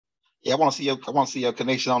Yeah, I want to see your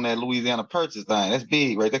connection on that Louisiana Purchase thing. That's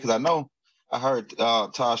big right there. Because I heard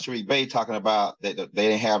Taj Street Bay talking about that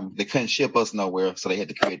they couldn't ship us nowhere, so they had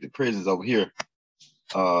to create the prisons over here.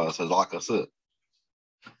 So lock us up.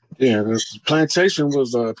 Yeah, the plantation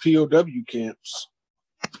was POW camps.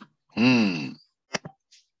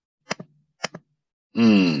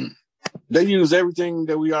 They use everything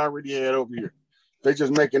that we already had over here. They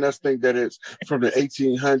just making us think that it's from the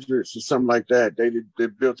 1800s or something like that. They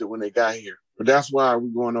built it when they got here. But that's why we're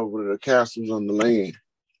going over to the castles on the land.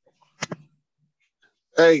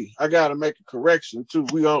 Hey, I gotta make a correction too.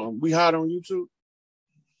 We hot on YouTube?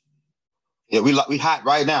 Yeah, we hot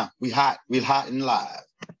right now. We hot and live.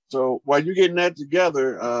 So while you're getting that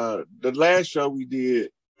together, the last show we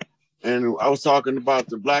did, and I was talking about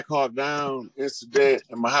the Black Hawk Down incident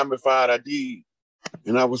and Muhammad Fahd,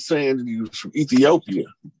 and I was saying that he was from Ethiopia.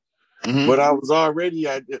 But I was already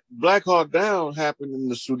Black Hawk Down happened in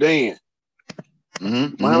the Sudan.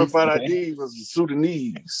 Muhammad Fahd was a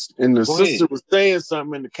Sudanese, and the sister was saying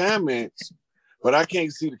something in the comments, but I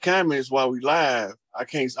can't see the comments while we live. I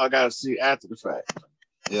gotta see it after the fact.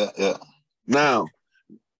 Yeah. Now,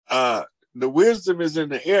 the wisdom is in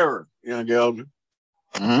the error, young elder.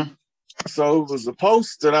 So it was a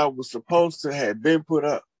post that I was supposed to have been put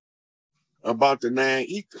up about the 9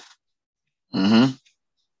 ether.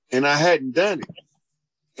 And I hadn't done it.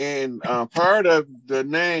 And part of the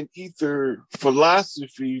 9 ether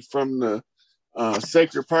philosophy from the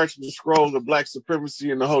sacred parchment scroll of Black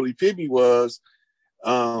supremacy and the Holy Pibby was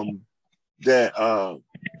that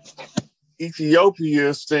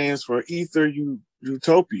Ethiopia stands for Ether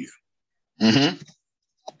Utopia.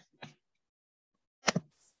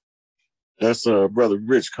 That's Brother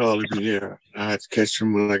Rich calling me here. I have to catch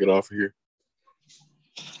him when I get off of here.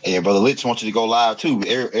 Hey, Brother Rich wants you to go live too.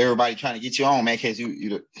 Everybody trying to get you on, man, because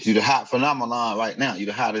you the hot phenomenon right now. You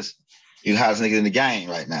the hottest nigga in the game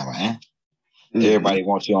right now, man. Everybody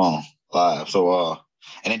wants you on live. So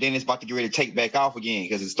and then it's about to get ready to take back off again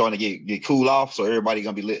because it's starting to get cool off. So everybody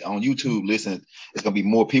gonna be on YouTube listening. It's gonna be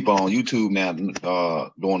more people on YouTube now during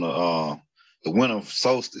the winter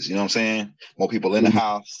solstice. You know what I'm saying? More people in the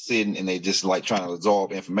house sitting and they just like trying to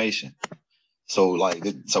absorb information. So we're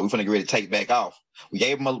finna get ready to take back off. We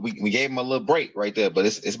gave him a little break right there, but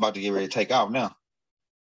it's about to get ready to take off now.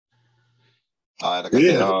 All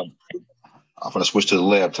right, I'm gonna switch to the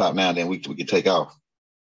laptop now. Then we can take off.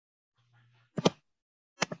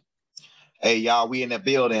 Hey y'all, we in the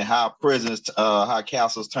building. How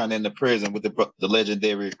castles turn into prison with the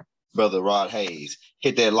legendary Brother Rod Hayes.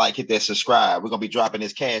 Hit that like, hit that subscribe. We're gonna be dropping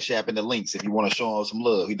his Cash App in the links if you want to show him some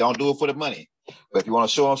love. He don't do it for the money, but if you want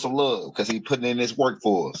to show him some love because he's putting in his work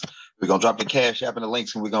for us, we're gonna drop the Cash App in the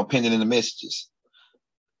links and we're gonna pin it in the messages.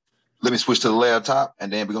 Let me switch to the laptop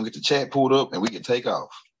and then we're gonna get the chat pulled up and we can take off.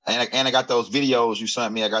 And I got those videos you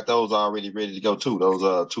sent me. I got those already ready to go too.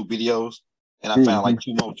 Those 2 videos, and I found like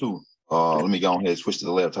 2 more too. Let me go ahead and switch to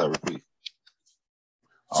the laptop real quick.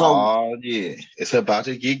 So, yeah, it's about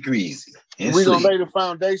to get greasy. We're going to lay the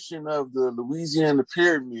foundation of the Louisiana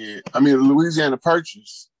Louisiana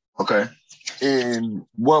Purchase. Okay. And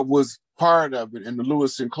what was part of it in the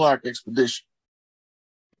Lewis and Clark expedition.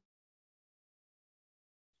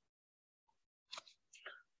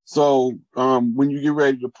 So when you get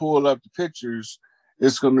ready to pull up the pictures,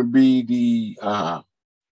 it's going to be the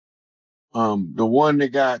one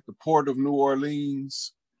that got the Port of New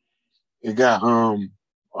Orleans. It got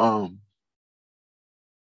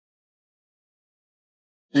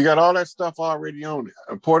you got all that stuff already on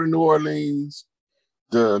it. Port of New Orleans,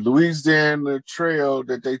 the Louisiana Trail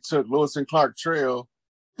that they took, Lewis and Clark Trail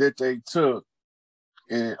that they took,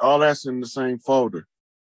 and all that's in the same folder.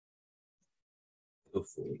 The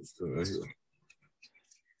folder still right here.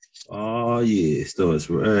 Oh yeah, so it's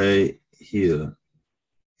right here.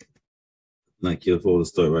 Like your folder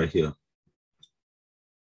start right here.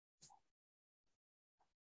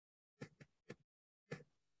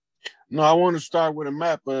 No, I want to start with a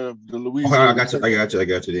map of the Louisiana. Oh, I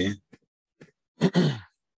got you then.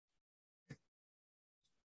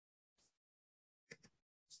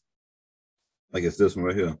 Like it's this one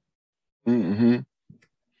right here. Mm-hmm.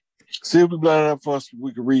 See if we blow it up for us,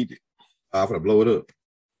 we can read it. I'm gonna blow it up.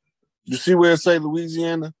 You see where it say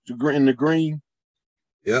Louisiana in the green?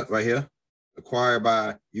 Yep, right here. Acquired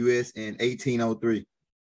by U.S. in 1803.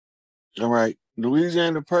 All right.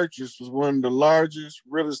 Louisiana Purchase was one of the largest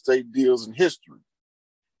real estate deals in history.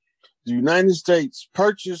 The United States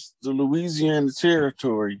purchased the Louisiana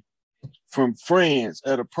territory from France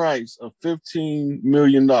at a price of $15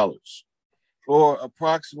 million, or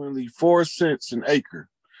approximately 4 cents an acre.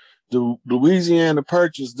 The Louisiana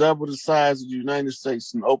Purchase doubled the size of the United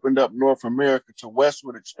States and opened up North America to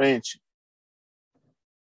westward expansion.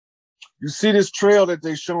 You see this trail that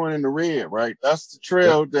they're showing in the red, right? That's the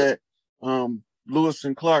trail that Lewis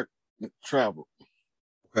and Clark traveled.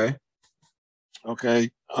 Okay. Okay.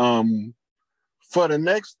 For the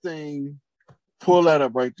next thing, pull that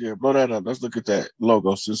up right there. Blow that up. Let's look at that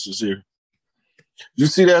logo since it's here. You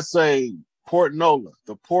see that say Port Nola,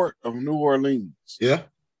 the port of New Orleans. Yeah.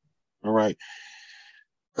 All right.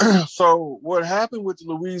 So what happened with the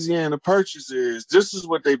Louisiana Purchase is this is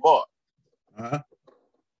what they bought. Uh-huh.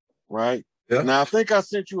 Right? Yeah. Now I think I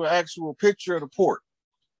sent you an actual picture of the port.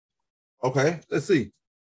 Okay, let's see.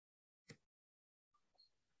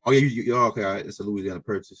 Oh, yeah, you okay. All right. It's a Louisiana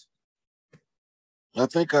Purchase. I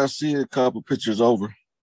think I see a couple pictures over.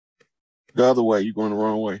 The other way, you're going the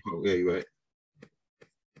wrong way. Oh, yeah, you're right.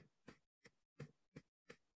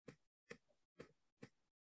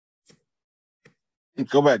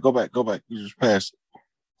 Go back. You just passed it.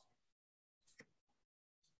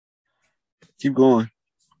 Keep going.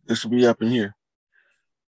 This should be up in here.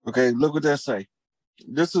 Okay, look what that say.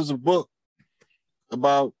 This is a book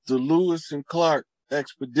about the Lewis and Clark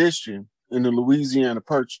expedition in the Louisiana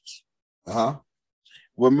Purchase. Uh-huh.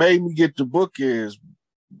 What made me get the book is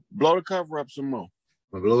blow the cover up some more.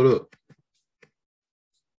 I'll blow it up.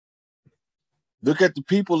 Look at the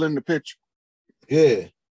people in the picture. Yeah.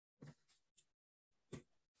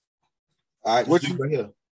 All right, What you you right here.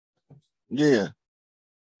 Yeah.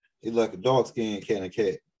 He's like a dog skin kind of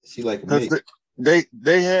cat. She like a mix. They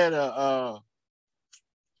had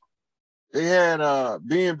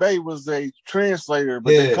being Bay was a translator, but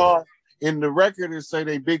they called in the record and say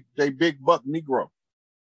they big buck Negro.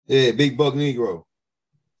 Yeah, big buck Negro.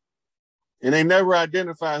 And they never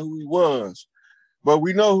identified who he was. But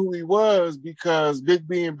we know who he was because Big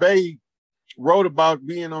B and Bay wrote about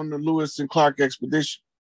being on the Lewis and Clark expedition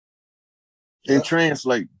and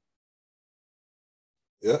translating.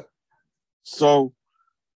 Yeah. So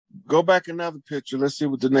go back another picture. Let's see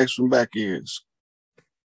what the next one back is.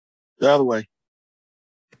 The other way.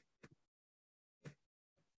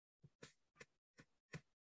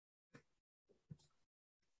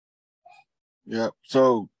 Yeah.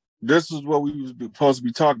 So this is what we was supposed to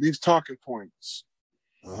be talking. These talking points.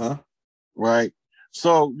 Uh-huh. Right.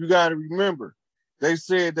 So you got to remember, they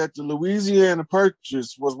said that the Louisiana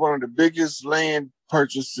Purchase was one of the biggest land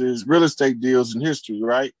purchases, real estate deals in history,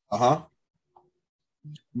 right? Uh-huh.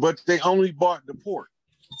 But they only bought the port.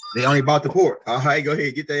 They only bought the port. All right, go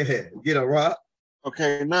ahead, get that head. Get a rock.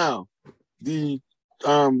 Okay, now the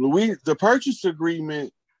purchase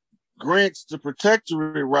agreement grants the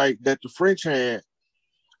protectorate right that the French had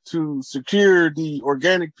to secure the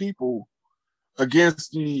organic people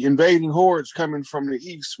against the invading hordes coming from the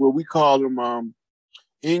east, where we call them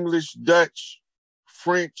English, Dutch,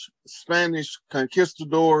 French, Spanish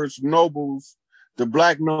conquistadors, nobles, the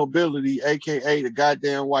black nobility, aka the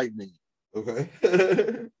goddamn white man. Okay.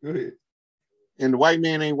 Go ahead. And the white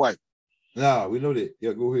man ain't white. No, we know that.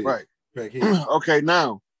 Yeah, go ahead. Right. Crack here. Okay,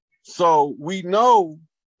 now, so we know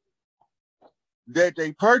that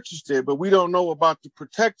they purchased it, but we don't know about the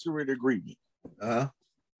protectorate agreement. Uh-huh.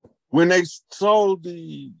 When they sold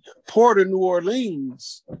the port of New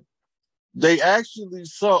Orleans, they actually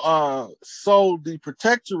sold the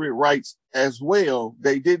protectorate rights as well.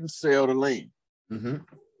 They didn't sell the land. Mm-hmm.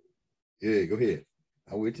 Yeah, go ahead.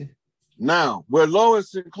 I'm with you. Now, what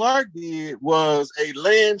Lois and Clark did was a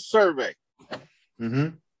land survey. Mm-hmm.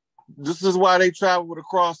 This is why they traveled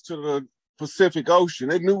across to the Pacific Ocean.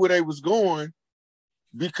 They knew where they was going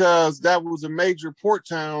because that was a major port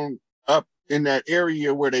town up in that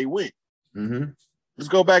area where they went. Mm-hmm. Let's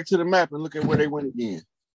go back to the map and look at where they went again.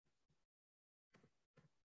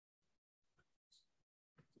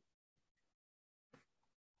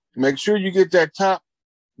 Make sure you get that top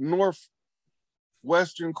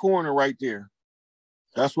northwestern corner right there.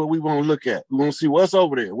 That's what we want to look at. We want to see what's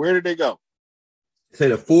over there. Where did they go? Say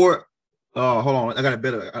the fort. Oh, hold on. I got a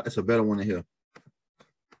better. It's a better one in here.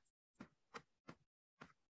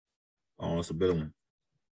 Oh, it's a better one.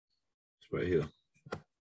 It's right here.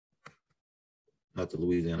 Not the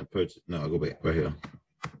Louisiana Purchase. No, go back right here.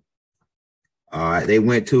 All right, they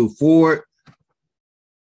went to Fort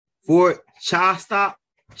Chastop.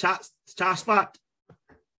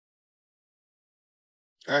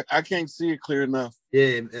 I can't see it clear enough.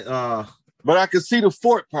 Yeah, but I can see the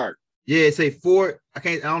fort part. Yeah, it say Fort. I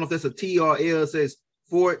don't know if that's a T or L. It says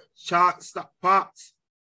Fort Pops,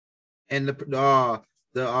 and the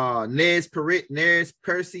Nez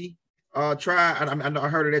Percy tribe. I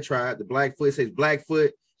heard of that tribe. The Blackfoot says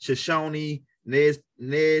Blackfoot, Shoshone, Nez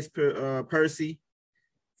Percy,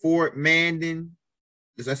 Fort Mandan.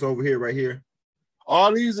 That's over here, right here.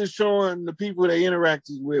 All these are showing the people they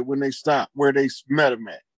interacted with when they stopped, where they met them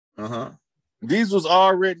at. Uh-huh. These was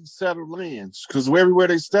already settled lands because everywhere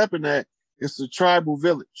they stepping at, it's a tribal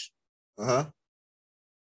village. Uh-huh.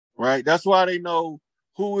 Right? That's why they know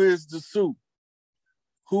who is the Sioux,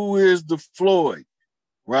 who is the Floyd,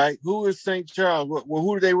 right? Who is St. Charles? Well,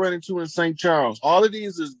 who do they run into in St. Charles? All of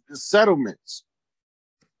these is settlements.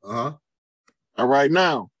 Uh-huh. All right,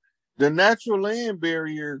 now, the natural land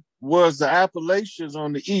barrier was the Appalachians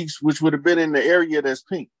on the east, which would have been in the area that's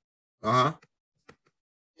pink. Uh-huh.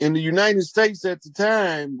 In the United States at the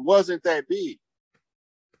time wasn't that big.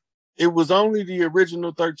 It was only the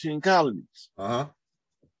original 13 colonies. Uh-huh.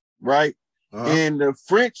 Right? Uh-huh. And the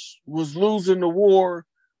French was losing the war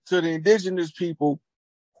to the indigenous people,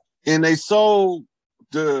 and they sold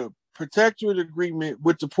the protectorate agreement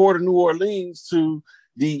with the Port of New Orleans to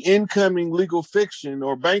the incoming legal fiction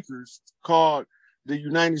or bankers called the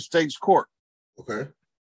United States Court. Okay.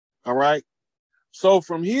 All right. So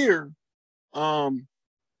from here,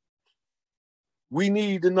 we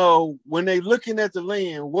need to know when they looking at the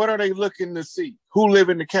land, what are they looking to see? Who live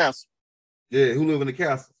in the castle? Yeah, who live in the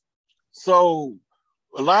castle? So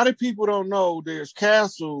a lot of people don't know there's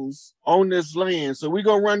castles on this land. So we're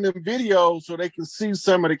going to run them videos so they can see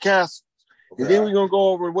some of the castles. Okay, and then we're going to go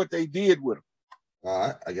over what they did with them. All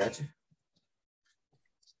right, I got you.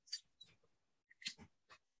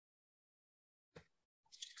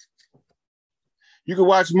 You can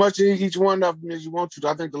watch much of each one of them as you want to.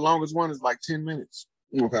 I think the longest one is like 10 minutes.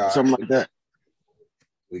 Okay, something like that.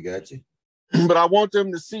 We got you. But I want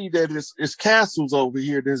them to see that it's castles over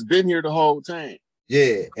here that's been here the whole time.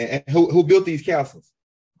 Yeah, and who built these castles?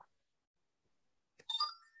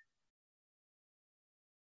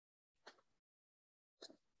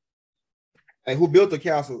 Hey, who built the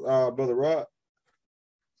castles, Brother Rod?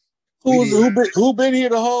 Who been here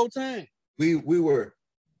the whole time? We were.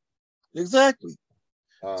 Exactly.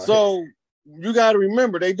 So you got to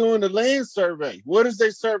remember, they doing the land survey. What is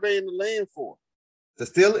they surveying the land for? To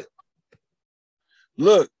steal it?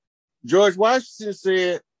 Look, George Washington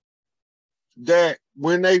said that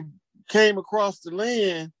when they came across the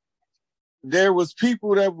land, there was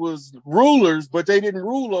people that was rulers, but they didn't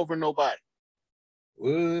rule over nobody.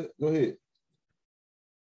 What? Go ahead.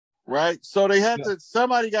 Right? So they had to,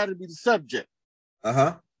 somebody got to be the subject.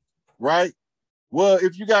 Uh-huh. Right? Well,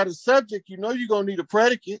 if you got a subject, you know you're going to need a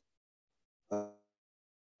predicate.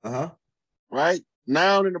 Uh-huh. Right?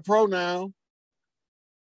 Noun and a pronoun,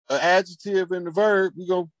 an adjective and the verb. We're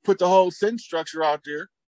going to put the whole sentence structure out there.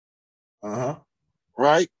 Uh-huh.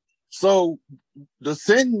 Right? So the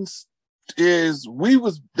sentence is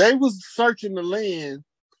they was searching the land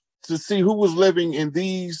to see who was living in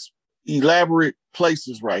these elaborate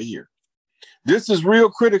places right here. This is real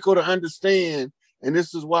critical to understand, and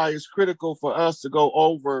this is why it's critical for us to go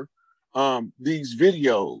over these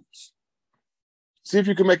videos. See if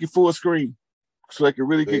you can make it full screen so I can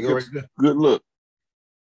really get good look.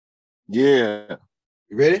 Yeah.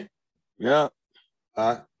 You ready? Yeah.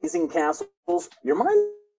 Amazing castles, your mind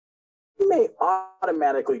may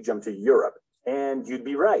automatically jump to Europe, and you'd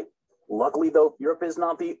be right. Luckily, though, Europe is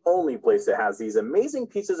not the only place that has these amazing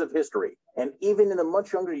pieces of history. And even in the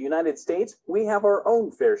much younger United States, we have our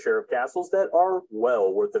own fair share of castles that are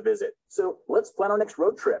well worth a visit. So let's plan our next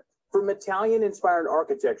road trip. From Italian-inspired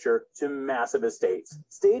architecture to massive estates.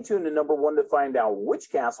 Stay tuned to number 1 to find out which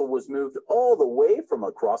castle was moved all the way from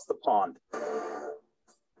across the pond.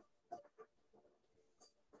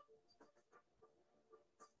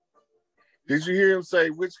 Did you hear him say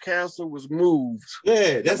which castle was moved?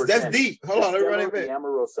 Yeah, that's deep. Hold on, let me run it back.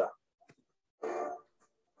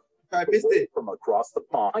 I missed it. From across the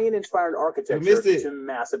pond. Italian-inspired architecture to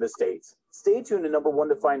massive estates. Stay tuned to number 1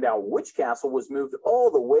 to find out which castle was moved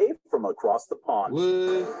all the way from across the pond.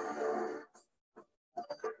 What?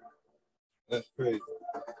 That's crazy.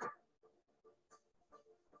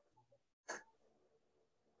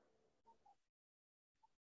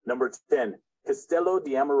 Number 10, Castello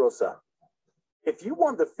di Amorosa. If you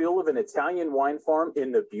want the feel of an Italian wine farm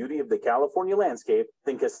in the beauty of the California landscape,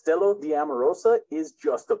 then Castello di Amorosa is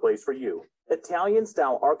just the place for you.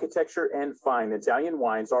 Italian-style architecture and fine Italian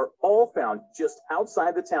wines are all found just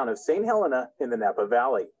outside the town of St. Helena in the Napa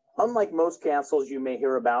Valley. Unlike most castles you may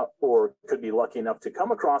hear about or could be lucky enough to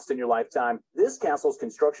come across in your lifetime, this castle's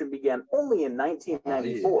construction began only in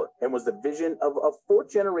 1994 and was the vision of a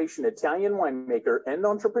fourth-generation Italian winemaker and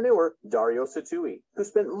entrepreneur, Dario Satui, who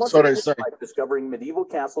spent much of his life discovering medieval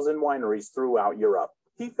castles and wineries throughout Europe.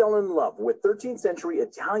 He fell in love with 13th century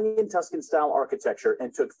Italian Tuscan style architecture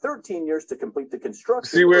and took 13 years to complete the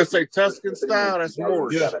construction. See where it say Tuscan style? That's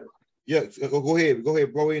more. Yeah, go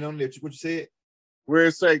ahead, bro. In on there. What you said? Where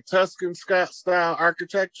it say Tuscan style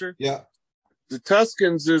architecture? Yeah. The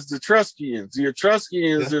Tuscans is the Etruscans. The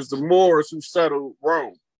Etruscans is the Moors who settled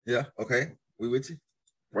Rome. Yeah. Okay. We with you.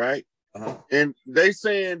 Right. And they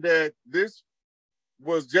saying that this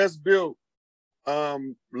was just built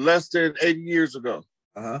less than 80 years ago.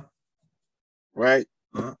 Right.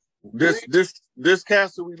 This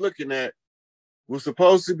castle we looking at was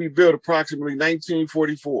supposed to be built approximately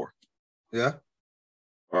 1944. Yeah.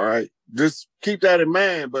 All right. Just keep that in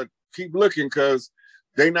mind, but keep looking because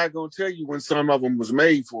they're not gonna tell you when some of them was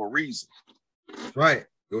made for a reason. Right.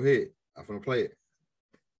 Go ahead. I'm gonna play it.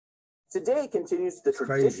 Today continues the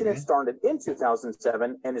tradition it started in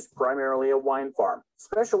 2007 and is primarily a wine farm,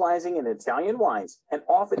 specializing in Italian wines and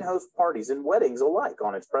often hosts parties and weddings alike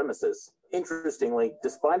on its premises. Interestingly,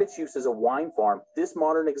 despite its use as a wine farm, this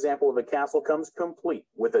modern example of a castle comes complete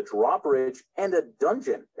with a drawbridge and a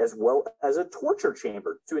dungeon, as well as a torture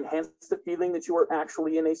chamber to enhance the feeling that you are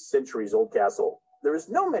actually in a centuries-old castle. There is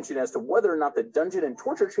no mention as to whether or not the dungeon and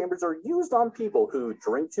torture chambers are used on people who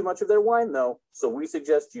drink too much of their wine, though, so we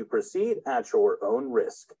suggest you proceed at your own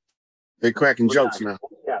risk. They cracking jokes now.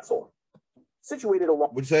 Castle. Situated along...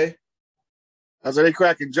 What'd you say? I said they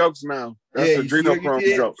cracking jokes now. That's a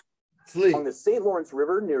adrenochrome joke. On the St. Lawrence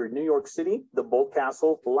River near New York City, the Bolt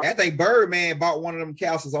Castle... I think Birdman bought one of them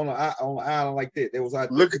castles on an island like that. There was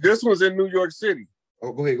Look, this one's in New York City.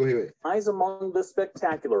 Oh, go ahead. Lies among the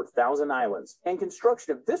spectacular Thousand Islands, and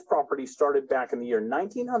construction of this property started back in the year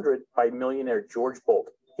 1900 by millionaire George Bolt.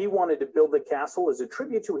 He wanted to build the castle as a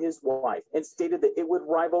tribute to his wife and stated that it would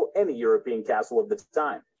rival any European castle of the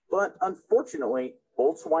time. But unfortunately,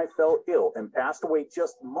 Bolt's wife fell ill and passed away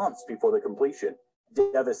just months before the completion.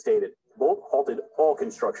 Devastated, Bolt halted all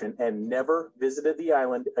construction and never visited the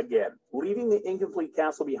island again, leaving the incomplete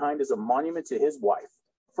castle behind as a monument to his wife.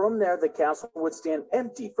 From there, the castle would stand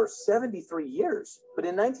empty for 73 years. But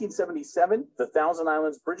in 1977, the Thousand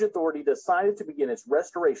Islands Bridge Authority decided to begin its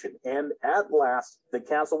restoration, and at last, the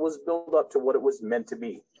castle was built up to what it was meant to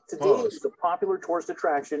be. Today, it's a popular tourist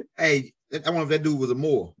attraction. Hey, I wonder if that dude was a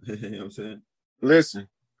Moor. You know what I'm saying? Listen.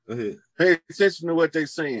 Go ahead. Pay attention to what they're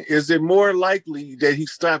saying. Is it more likely that he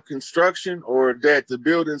stopped construction or that the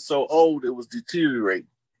building's so old it was deteriorating?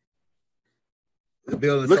 The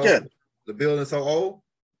building. Look at it. The building's so old?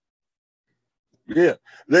 Yeah,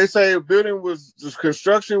 they say the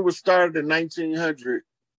construction was started in 1900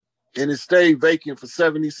 and it stayed vacant for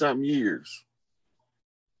 70-something years.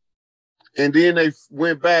 And then they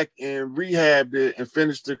went back and rehabbed it and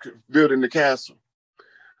finished building the castle.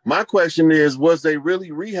 My question is, was they really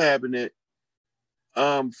rehabbing it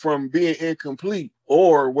from being incomplete,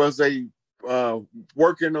 or was they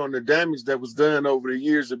working on the damage that was done over the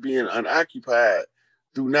years of being unoccupied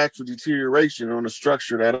through natural deterioration on a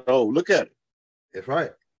structure that old? Look at it. That's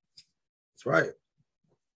right. That's right.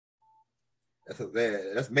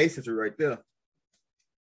 That's masonry right there.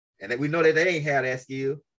 And we know that they ain't had that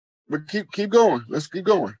skill. But keep going. Let's keep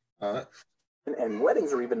going. All right. And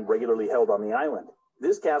weddings are even regularly held on the island.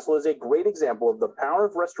 This castle is a great example of the power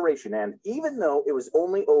of restoration, and even though it was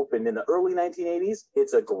only opened in the early 1980s,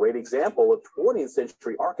 it's a great example of 20th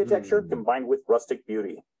century architecture combined with rustic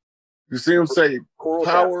beauty. You see them say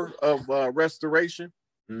power of restoration?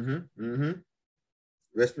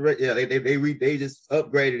 Restoration. Yeah, they just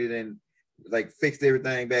upgraded it and like fixed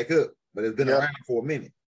everything back up, but it's been around for a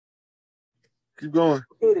minute. Keep going.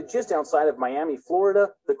 Located just outside of Miami, Florida,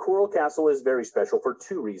 the Coral Castle is very special for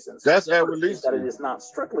two reasons. That's at release. That it is not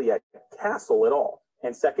strictly a castle at all.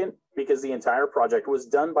 And second, because the entire project was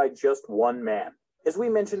done by just one man. As we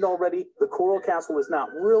mentioned already, the Coral Castle is not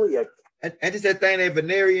really a... And just that thing, that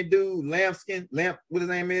Venerian dude, what his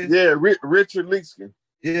name is? Yeah, Richard Leakskin.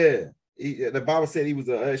 Yeah. The Bible said he was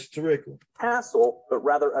a historical castle, but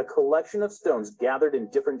rather a collection of stones gathered in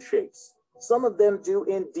different shapes. Some of them do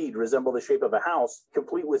indeed resemble the shape of a house,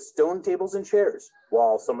 complete with stone tables and chairs,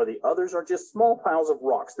 while some of the others are just small piles of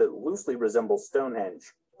rocks that loosely resemble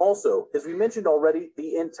Stonehenge. Also, as we mentioned already,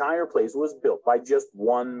 the entire place was built by just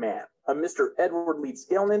one man, a Mr. Edward Leeds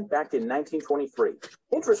Skelman, back in 1923.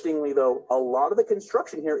 Interestingly, though, a lot of the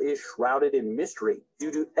construction here is shrouded in mystery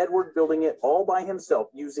due to Edward building it all by himself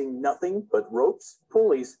using nothing but ropes,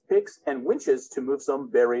 pulleys, picks, and winches to move some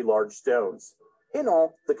very large stones. In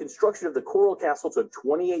all, the construction of the Coral Castle took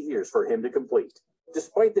 28 years for him to complete.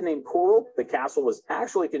 Despite the name coral, the castle was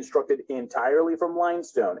actually constructed entirely from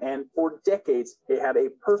limestone, and for decades, it had a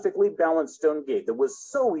perfectly balanced stone gate that was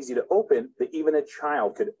so easy to open that even a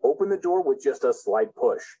child could open the door with just a slight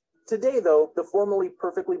push. Today, though, the formerly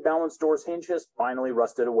perfectly balanced door's hinge has finally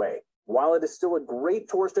rusted away. While it is still a great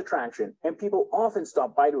tourist attraction, and people often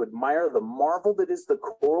stop by to admire the marvel that is the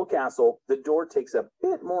Coral Castle, the door takes a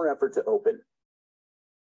bit more effort to open.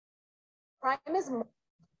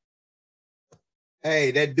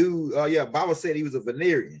 Hey, that dude, yeah, Baba said he was a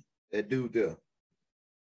Venerian, that dude there.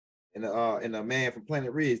 And a man from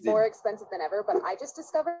Planet Ridge. More expensive than ever, but I just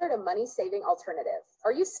discovered a money-saving alternative.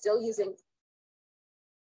 Are you still using...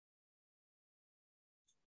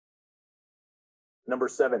 Number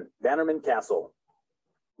 7, Bannerman Castle.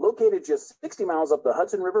 Located just 60 miles up the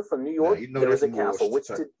Hudson River from New York, there is a castle which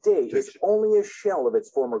today is only a shell of its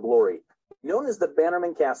former glory. Known as the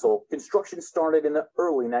Bannerman Castle, construction started in the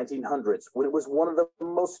early 1900s when it was one of the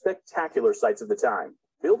most spectacular sights of the time.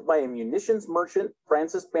 Built by a munitions merchant,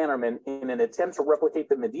 Francis Bannerman, in an attempt to replicate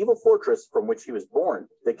the medieval fortress from which he was born,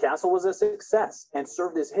 the castle was a success and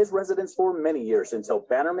served as his residence for many years until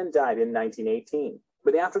Bannerman died in 1918.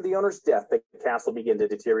 But after the owner's death, the castle began to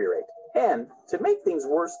deteriorate. And to make things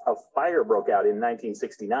worse, a fire broke out in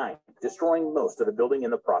 1969, destroying most of the building in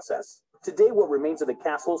the process. Today, what remains of the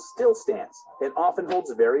castle still stands. It often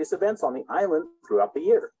holds various events on the island throughout the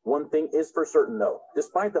year. One thing is for certain, though.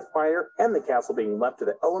 Despite the fire and the castle being left to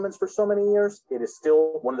the elements for so many years, it is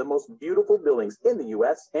still one of the most beautiful buildings in the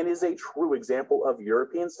U.S. and is a true example of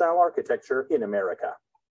European-style architecture in America.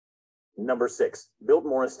 Number 6,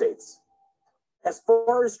 Biltmore Estates. As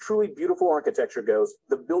far as truly beautiful architecture goes,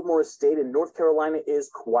 the Biltmore Estate in North Carolina is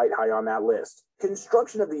quite high on that list.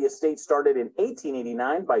 Construction of the estate started in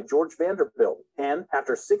 1889 by George Vanderbilt, and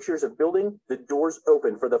after 6 years of building, the doors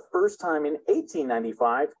opened for the first time in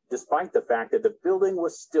 1895, despite the fact that the building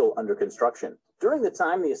was still under construction. During the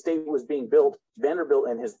time the estate was being built, Vanderbilt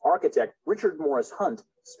and his architect, Richard Morris Hunt,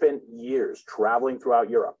 spent years traveling throughout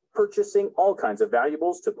Europe, purchasing all kinds of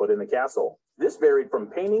valuables to put in the castle. This varied from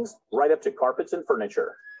paintings right up to carpets and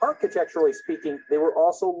furniture. Architecturally speaking, they were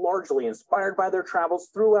also largely inspired by their travels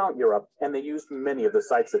throughout Europe, and they used many of the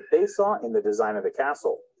sites that they saw in the design of the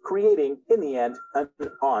castle, creating, in the end, an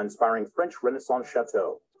awe-inspiring French Renaissance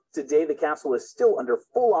chateau. Today, the castle is still under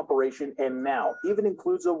full operation and now even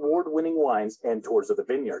includes award-winning wines and tours of the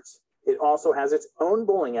vineyards. It also has its own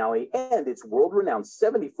bowling alley and its world-renowned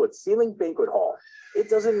 70-foot ceiling banquet hall. It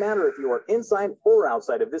doesn't matter if you are inside or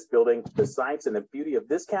outside of this building, the sights and the beauty of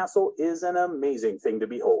this castle is an amazing thing to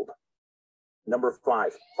behold. Number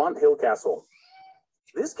 5, Fonthill Castle.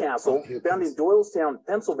 This castle, found in Doylestown,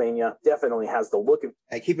 Pennsylvania, definitely has the look of...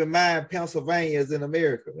 Hey, keep in mind, Pennsylvania is in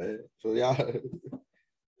America, man. So y'all,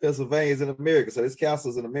 Pennsylvania is in America. So this castle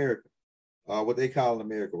is in America. What they call in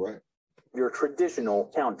America, right? Your traditional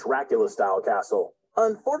Count Dracula style castle.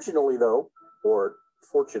 Unfortunately, though, or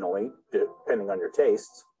fortunately, depending on your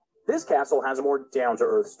tastes, this castle has a more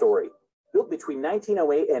down-to-earth story. Built between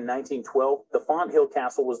 1908 and 1912, the Fonthill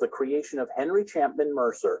Castle was the creation of Henry Chapman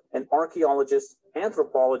Mercer, an archaeologist,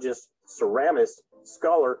 anthropologist, ceramist,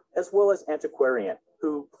 scholar, as well as antiquarian,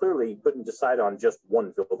 who clearly couldn't decide on just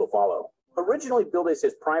one field to follow. Originally built as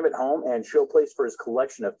his private home and showplace for his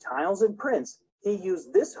collection of tiles and prints, he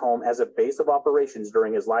used this home as a base of operations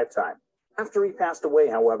during his lifetime. After he passed away,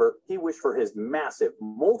 however, he wished for his massive,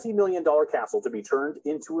 multi-million-dollar castle to be turned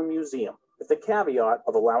into a museum, with the caveat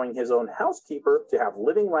of allowing his own housekeeper to have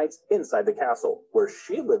living rights inside the castle, where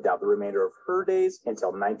she lived out the remainder of her days until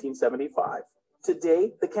 1975.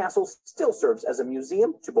 Today, the castle still serves as a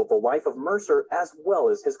museum to both the life of Mercer as well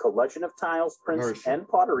as his collection of tiles, prints, and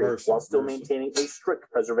pottery, while still maintaining a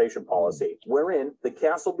strict preservation policy, wherein the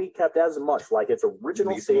castle be kept as much like its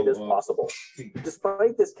original state as possible.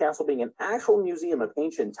 Despite this castle being an actual museum of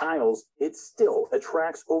ancient tiles, it still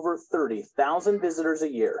attracts over 30,000 visitors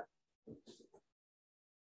a year.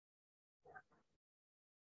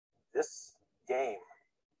 This game,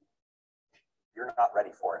 you're not ready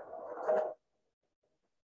for it.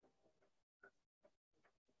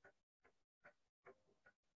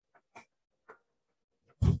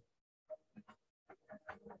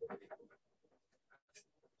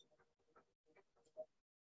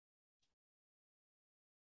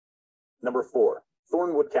 Number 4,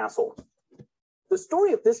 Thornwood Castle. The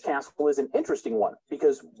story of this castle is an interesting one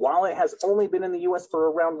because while it has only been in the U.S.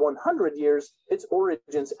 for around 100 years, its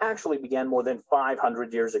origins actually began more than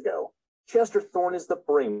 500 years ago. Chester Thorne is the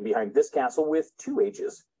brain behind this castle with 2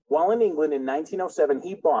 H's. While in England in 1907,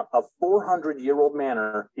 he bought a 400-year-old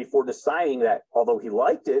manor before deciding that, although he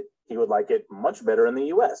liked it, he would like it much better in the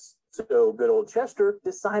U.S. So good old Chester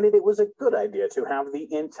decided it was a good idea to have the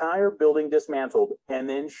entire building dismantled and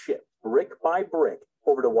then shipped brick by brick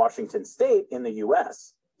over to Washington State in the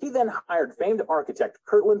US. He then hired famed architect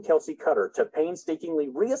Kirtland Kelsey Cutter to painstakingly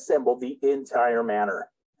reassemble the entire manor.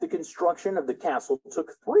 The construction of the castle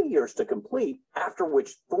took 3 years to complete, after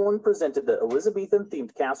which Thorne presented the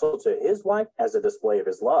Elizabethan-themed castle to his wife as a display of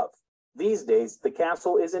his love. These days, the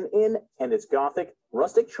castle is an inn, and its Gothic,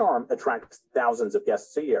 rustic charm attracts thousands of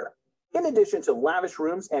guests a year. In addition to lavish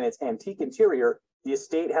rooms and its antique interior, the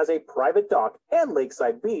estate has a private dock and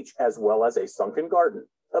lakeside beach, as well as a sunken garden.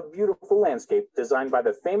 A beautiful landscape designed by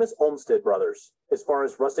the famous Olmsted brothers. As far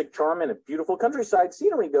as rustic charm and a beautiful countryside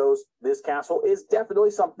scenery goes, this castle is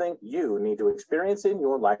definitely something you need to experience in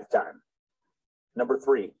your lifetime. Number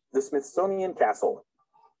 3, the Smithsonian Castle.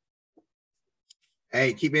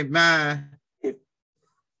 Hey, keep in mind, the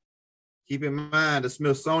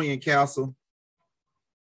Smithsonian Castle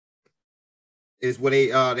is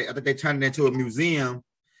where I think they turned it into a museum.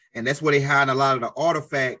 And that's where they hide a lot of the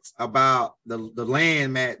artifacts about the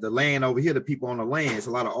land over here, the people on the land. It's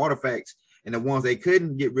a lot of artifacts, and the ones they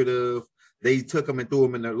couldn't get rid of, they took them and threw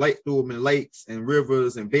them in the lakes and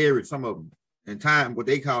rivers and buried some of them in what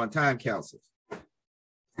they call time capsules.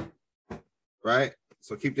 Right?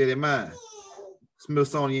 So keep that in mind.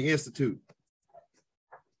 Smithsonian Institute.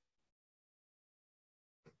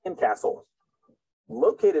 Castle.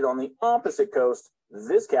 Located on the opposite coast,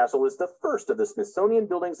 this castle is the first of the Smithsonian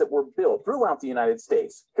buildings that were built throughout the United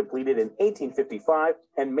States, completed in 1855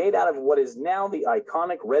 and made out of what is now the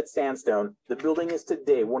iconic red sandstone. The building is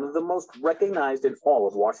today one of the most recognized in all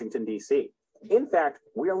of Washington, D.C. In fact,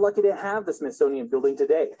 we are lucky to have the Smithsonian building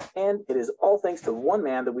today, and it is all thanks to one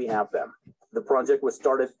man that we have them. The project was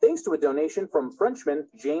started thanks to a donation from Frenchman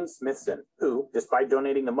James Smithson, who, despite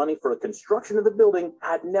donating the money for the construction of the building,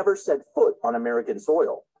 had never set foot on American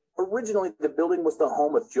soil. Originally, the building was the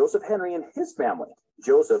home of Joseph Henry and his family,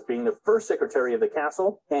 Joseph being the first secretary of the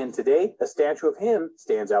castle, and today, a statue of him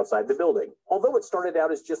stands outside the building. Although it started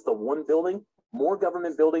out as just the one building, more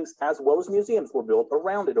government buildings as well as museums were built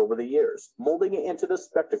around it over the years, molding it into the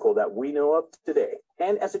spectacle that we know of today.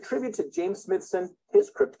 And as a tribute to James Smithson, his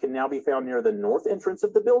crypt can now be found near the north entrance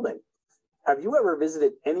of the building. Have you ever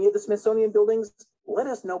visited any of the Smithsonian buildings? Let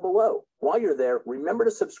us know below. While you're there, remember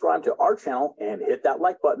to subscribe to our channel and hit that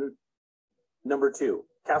like button. Number 2,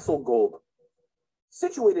 Castle Gould.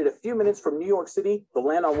 Situated a few minutes from New York City, the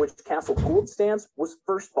land on which Castle Gould stands was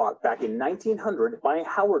first bought back in 1900 by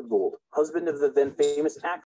Howard Gould, husband of the then famous actor